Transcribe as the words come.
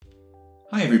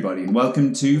Hi everybody and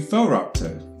welcome to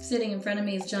Fauxropter. Sitting in front of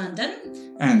me is John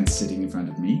Dutton. And sitting in front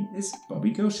of me is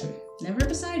Bobby Gaucher. Never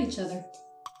beside each other.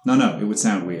 No, it would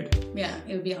sound weird. Yeah,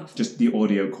 it would be awful. Just the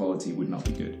audio quality would not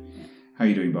be good. Yeah. How are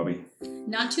you doing, Bobby?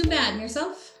 Not too bad. And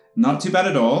yourself? Not too bad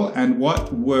at all. And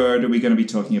what word are we going to be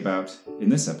talking about in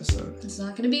this episode? It's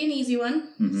not going to be an easy one.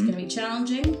 Mm-hmm. It's going to be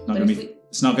challenging.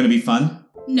 It's not going to be fun?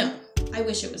 No. I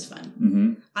wish it was fun.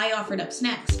 Mm-hmm. I offered up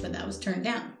snacks, but that was turned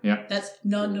down. Yeah. That's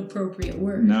not an appropriate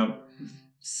word. No.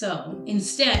 So,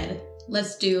 instead,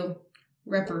 let's do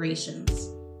reparations.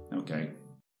 Okay.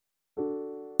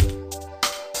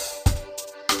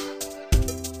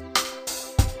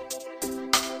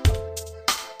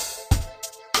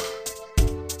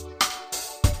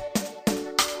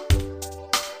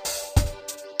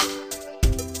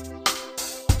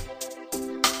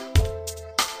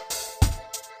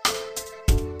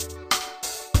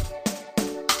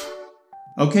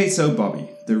 Okay, so Bobby,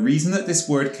 the reason that this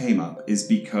word came up is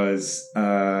because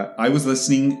I was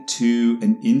listening to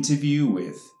an interview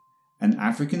with an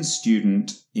African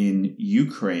student in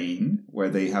Ukraine, where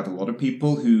they have a lot of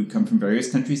people who come from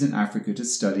various countries in Africa to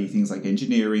study things like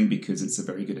engineering because it's a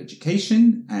very good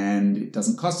education and it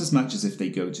doesn't cost as much as if they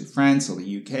go to France or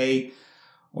the UK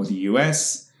or the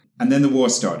US. And then the war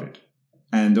started.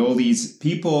 And all these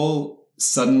people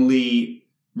suddenly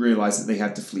realized that they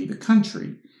had to flee the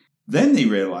country. Then they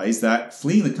realized that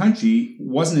fleeing the country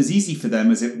wasn't as easy for them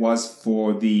as it was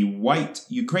for the white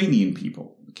Ukrainian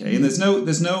people. Okay, and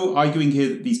there's no arguing here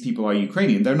that these people are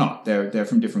Ukrainian. They're not. They're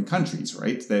from different countries,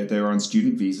 right? They're on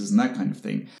student visas and that kind of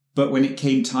thing. But when it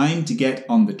came time to get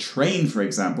on the train, for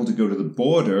example, to go to the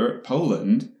border,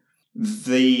 Poland,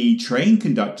 the train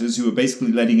conductors, who were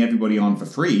basically letting everybody on for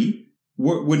free,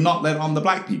 would not let on the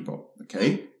black people.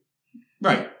 Okay,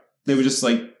 right? They were just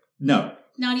like, no.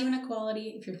 Not even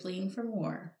equality if you're fleeing from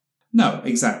war. No,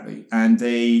 exactly. And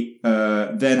they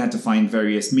then had to find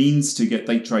various means to get,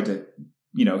 like, try to,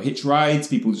 hitch rides.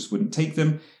 People just wouldn't take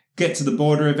them. Get to the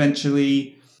border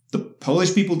eventually. The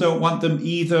Polish people don't want them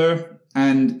either.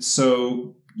 And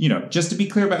so, just to be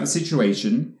clear about the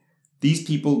situation, these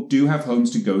people do have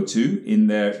homes to go to in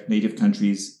their native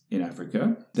countries in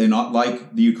Africa. They're not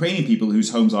like the Ukrainian people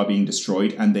whose homes are being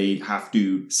destroyed and they have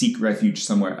to seek refuge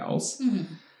somewhere else.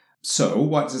 Mm-hmm. So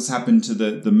what has happened to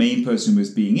the main person who was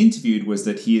being interviewed was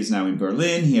that he is now in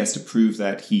Berlin. He has to prove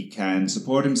that he can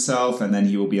support himself, and then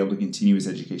he will be able to continue his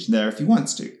education there if he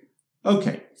wants to.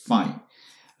 Okay, fine.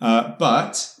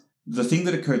 But the thing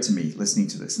that occurred to me listening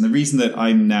to this, and the reason that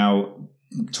I'm now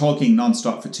talking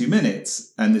nonstop for 2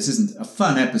 minutes, and this isn't a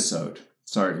fun episode,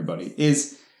 sorry everybody,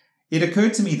 is it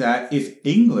occurred to me that if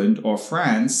England or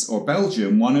France or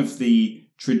Belgium, one of the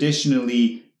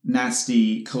traditionally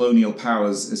nasty colonial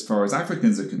powers as far as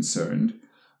Africans are concerned,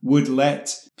 would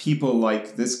let people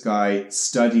like this guy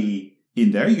study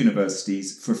in their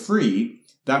universities for free,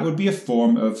 that would be a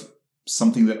form of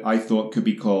something that I thought could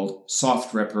be called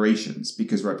soft reparations,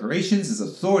 because reparations is a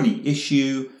thorny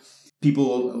issue.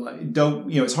 People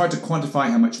don't, it's hard to quantify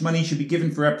how much money should be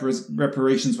given for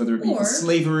reparations, whether it be for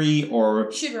slavery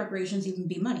or... Should reparations even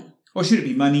be money? Or should it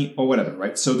be money or whatever,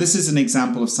 right? So this is an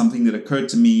example of something that occurred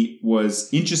to me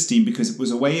was interesting because it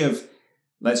was a way of,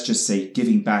 let's just say,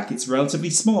 giving back. It's relatively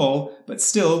small, but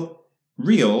still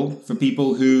real for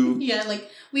people who... Yeah,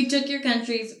 like, we took your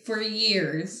countries for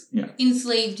years,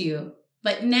 enslaved you,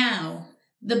 but now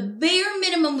the bare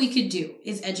minimum we could do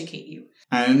is educate you.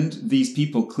 And these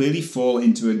people clearly fall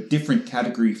into a different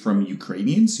category from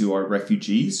Ukrainians who are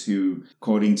refugees who,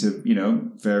 according to,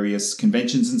 various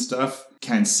conventions and stuff,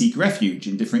 can seek refuge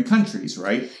in different countries,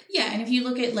 right? Yeah, and if you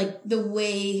look at, the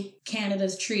way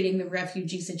Canada's treating the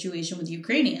refugee situation with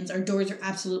Ukrainians, our doors are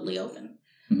absolutely open.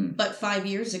 Mm-hmm. But 5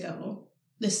 years ago,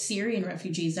 the Syrian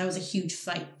refugees, that was a huge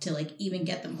fight to, even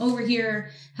get them over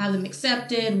here, have them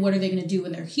accepted. What are they going to do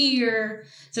when they're here?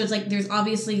 So it's there's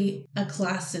obviously a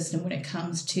class system when it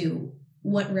comes to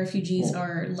what refugees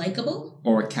are likable.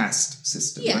 Or a caste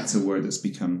system. Yeah. That's a word that's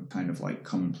become kind of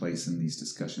commonplace in these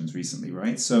discussions recently,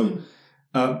 right? So,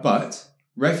 but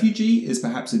refugee is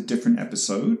perhaps a different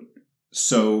episode.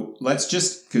 So let's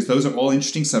just, because those are all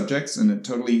interesting subjects and I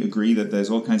totally agree that there's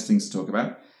all kinds of things to talk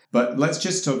about. But let's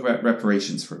just talk about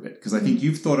reparations for a bit, because I think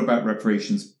you've thought about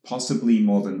reparations possibly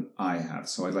more than I have.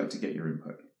 So I'd like to get your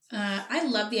input. I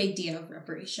love the idea of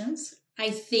reparations. I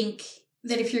think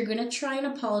that if you're going to try and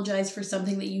apologize for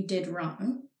something that you did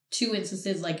wrong, 2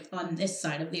 instances on this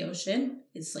side of the ocean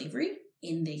is slavery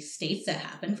in the States that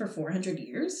happened for 400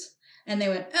 years. And they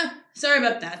went, sorry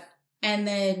about that. And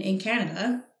then in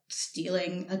Canada,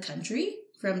 stealing a country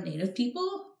from Native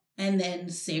people and then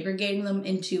segregating them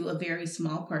into a very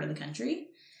small part of the country.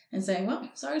 and saying, well,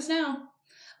 it's ours now.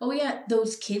 Oh yeah,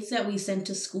 those kids that we sent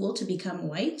to school to become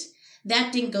white,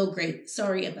 that didn't go great.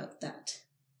 Sorry about that.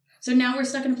 So now we're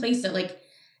stuck in a place that, like,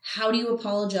 how do you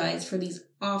apologize for these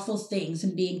awful things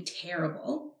and being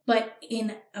terrible, but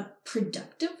in a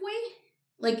productive way?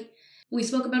 Like, we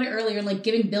spoke about it earlier, like,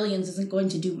 giving billions isn't going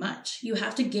to do much. You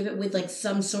have to give it with, like,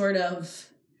 some sort of,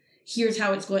 here's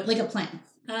how it's going, like a plan.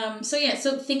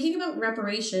 So thinking about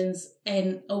reparations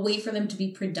and a way for them to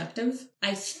be productive,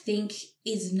 I think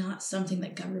is not something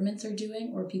that governments are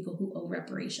doing or people who owe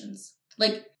reparations.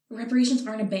 Like, reparations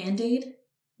aren't a Band-Aid.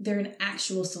 They're an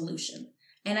actual solution.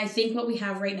 And I think what we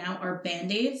have right now are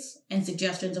Band-Aids and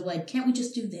suggestions of, like, can't we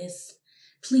just do this?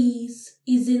 Please,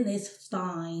 isn't this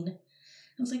fine?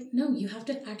 I was like, no, you have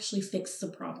to actually fix the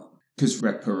problem. Because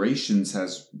reparations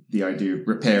has the idea of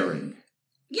repairing.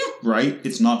 Yeah. Right?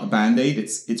 It's not a Band-Aid,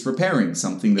 it's repairing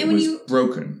something that was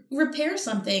broken. Repair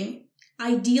something,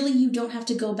 ideally you don't have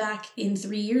to go back in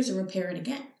 3 years and repair it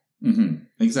again. Mm-hmm.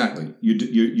 Exactly.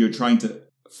 You're trying to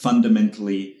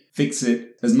fundamentally fix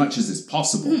it as much as is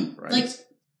possible, right? Like,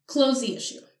 close the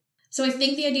issue. So I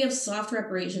think the idea of soft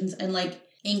reparations, and, like,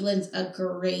 England's a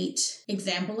great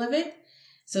example of it.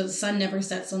 So the sun never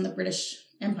sets on the British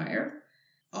Empire.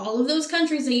 All of those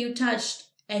countries that you touched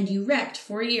and you wrecked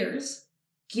for years,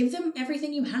 give them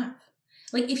everything you have.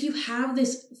 Like, if you have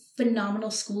this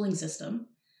phenomenal schooling system,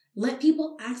 let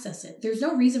people access it. There's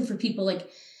no reason for people, like,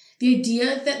 the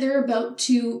idea that they're about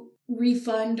to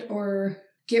refund or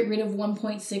get rid of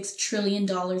 $1.6 trillion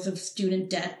of student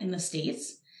debt in the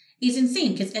States is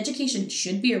insane, because education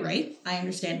should be a right. I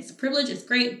understand it's a privilege, it's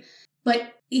great.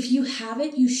 But if you have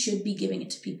it, you should be giving it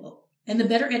to people. And the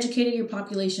better educated your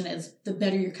population is, the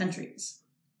better your country is.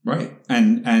 Right.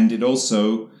 And it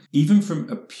also, even from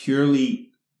a purely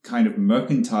kind of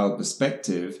mercantile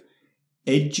perspective,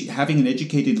 having an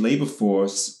educated labor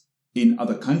force in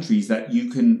other countries that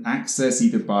you can access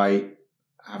either by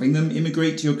having them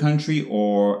immigrate to your country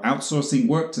or outsourcing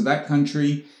work to that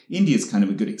country. India's kind of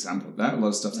a good example of that. A lot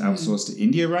of stuff's outsourced to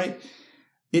India, right?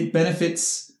 It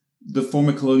benefits the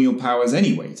former colonial powers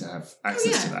anyway to have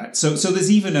access to that. So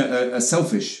there's even a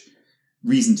selfish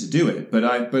reason to do it.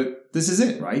 But this is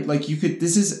it, right? Like, you could,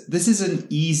 this is an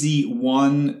easy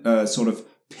one sort of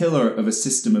pillar of a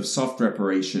system of soft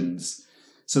reparations,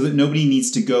 so that nobody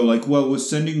needs to go like, well,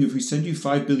 if we send you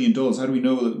 $5 billion, how do we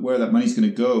know where that money's going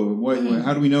to go?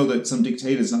 How do we know that some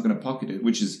dictator's not going to pocket it?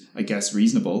 Which is, I guess,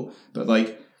 reasonable. But,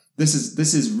 like, this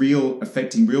is real,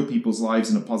 affecting real people's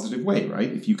lives in a positive way, right?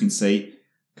 If you can say,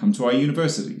 come to our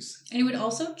universities. And it would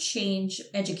also change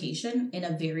education in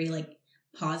a very, like,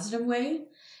 positive way.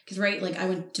 Because, right, like, I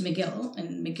went to McGill,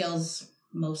 and McGill's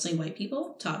mostly white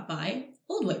people taught by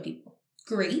old white people.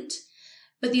 Great.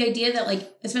 But the idea that, like,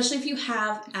 especially if you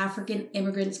have African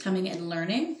immigrants coming and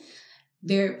learning,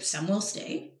 some will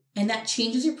stay. And that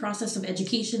changes your process of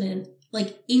education and,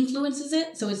 like, influences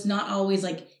it. So it's not always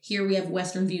like, here we have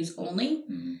Western views only.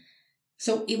 Mm-hmm.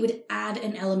 So it would add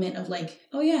an element of, like,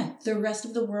 oh yeah, the rest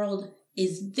of the world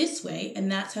is this way,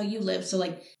 and that's how you live. So,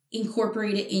 like,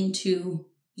 incorporate it into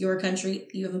your country.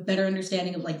 You have a better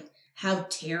understanding of, like, how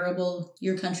terrible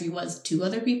your country was to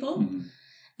other people. Mm-hmm.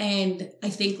 And I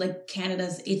think, like,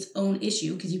 Canada's its own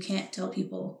issue, because you can't tell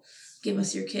people, give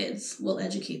us your kids, we'll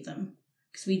educate them.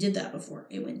 Because we did that before.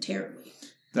 It went terribly.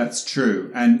 That's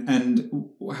true.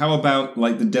 And how about,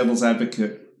 like, the devil's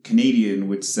advocate Canadian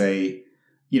would say,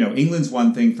 you know, England's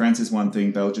one thing, France is one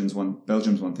thing, Belgium's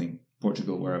one thing,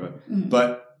 Portugal, wherever. Mm-hmm.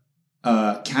 But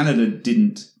Canada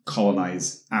didn't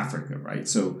colonize Africa, right?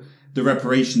 So the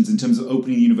reparations in terms of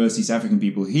opening universities to African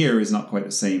people here is not quite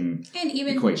the same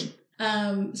equation.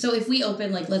 So if we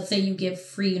open, like, let's say you give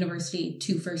free university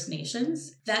to First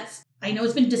Nations, I know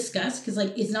it's been discussed, because,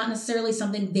 like, it's not necessarily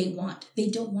something they want. They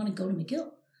don't want to go to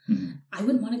McGill. Mm-hmm. I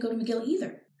wouldn't want to go to McGill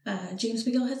either. James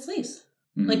McGill had slaves.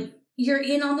 Mm-hmm. Like, you're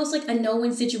in almost like a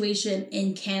no-win situation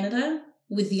in Canada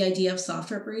with the idea of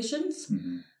soft reparations,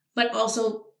 mm-hmm. but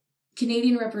also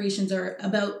Canadian reparations are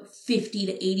about 50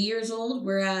 to 80 years old,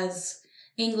 whereas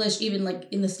English, even, like,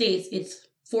 in the States, it's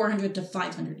 400 to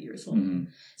 500 years old. Mm-hmm.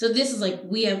 So this is, like,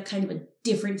 we have kind of a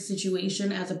different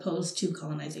situation as opposed to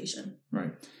colonization.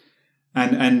 Right.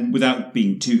 And without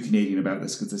being too Canadian about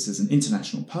this, because this is an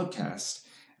international podcast,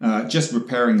 just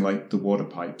repairing, like, the water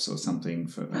pipes or something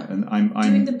for, and I'm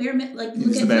doing the bare minimum, like,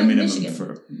 look at the bare minimum Michigan.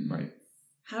 For, right.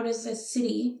 How does a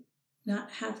city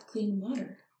not have clean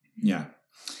water? Yeah.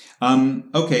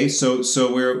 Okay, so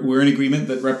we're in agreement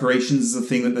that reparations is a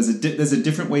thing, that there's a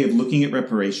different way of looking at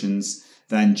reparations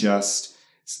than just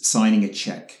signing a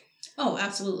check. Oh,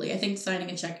 absolutely. I think signing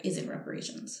a check isn't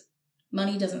reparations.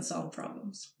 Money doesn't solve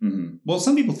problems. Mm-hmm. Well,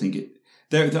 some people think it.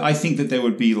 I think that there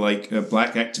would be like a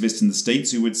black activist in the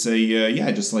States who would say,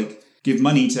 just like give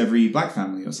money to every black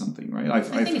family or something, right? I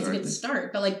think it's a good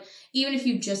start, but like even if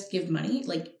you just give money,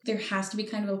 like there has to be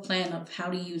kind of a plan of how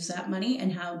to use that money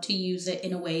and how to use it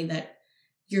in a way that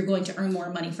you're going to earn more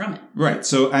money from it. Right.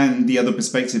 So, and the other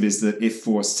perspective is that if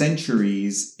for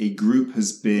centuries a group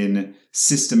has been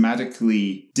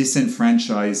systematically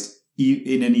disenfranchised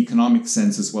in an economic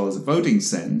sense as well as a voting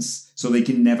sense, so they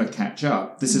can never catch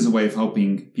up, this is a way of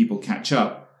helping people catch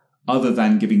up other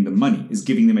than giving them money, is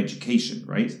giving them education,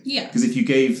 right? Yeah. Because if you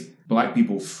gave black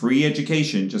people free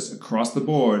education just across the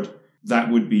board, that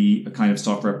would be a kind of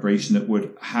soft reparation that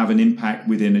would have an impact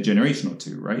within a generation or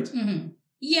two, right? Mm-hmm.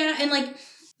 Yeah, and like,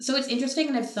 so it's interesting,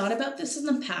 and I've thought about this in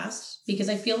the past because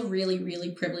I feel really,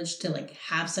 really privileged to like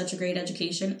have such a great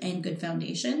education and good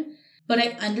foundation. But I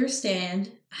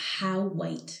understand how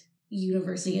white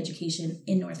university education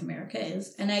in North America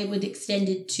is, and I would extend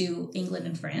it to England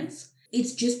and France.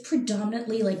 It's just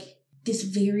predominantly like this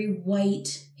very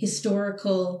white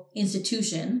historical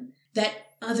institution that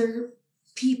other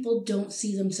people don't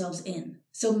see themselves in.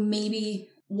 So maybe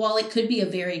while it could be a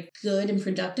very good and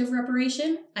productive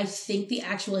reparation, I think the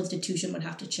actual institution would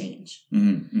have to change.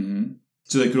 Mm-hmm, mm-hmm.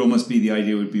 So there could almost be, the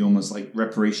idea would be almost like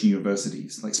reparation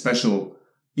universities, like special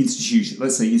institution,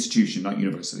 let's say institution, not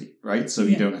university, right? So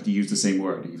you don't have to use the same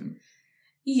word even.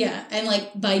 Yeah, and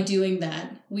like by doing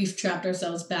that, we've trapped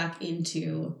ourselves back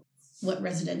into what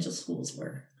residential schools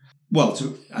were. Well,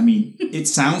 it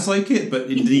sounds like it, but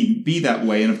indeed be that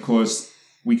way. And of course,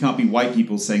 we can't be white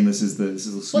people saying this is the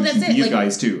solution for you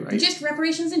guys too, right? Just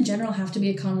reparations in general have to be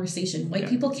a conversation. White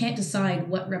people can't decide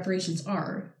what reparations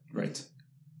are. Right.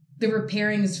 The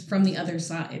repairing is from the other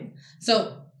side.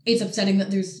 So it's upsetting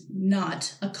that there's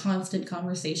not a constant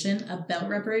conversation about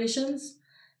reparations.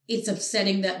 It's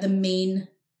upsetting that the main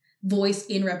voice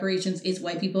in reparations is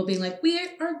white people being like, we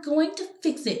are going to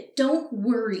fix it. Don't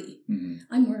worry. Mm-hmm.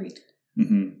 I'm worried.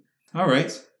 Mm-hmm. All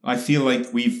right. I feel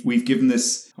like we've given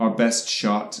this our best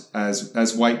shot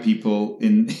as white people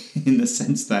in the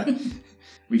sense that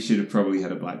we should have probably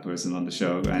had a black person on the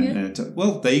show. And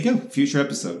well, there you go. Future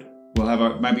episode. We'll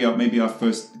have maybe our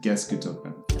first guest could talk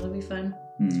about it. That'll be fun.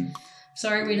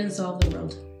 Sorry we didn't solve the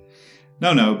world.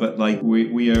 No, but like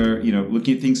we are,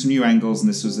 looking at things from new angles, and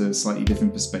this was a slightly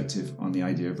different perspective on the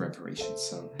idea of reparations.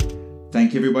 So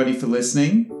thank everybody for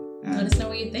listening. And let us know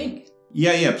what you think.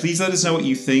 Yeah, please let us know what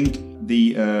you think.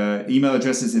 The email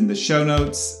address is in the show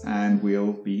notes, and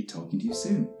we'll be talking to you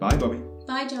soon. Bye, Bobby.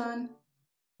 Bye, John.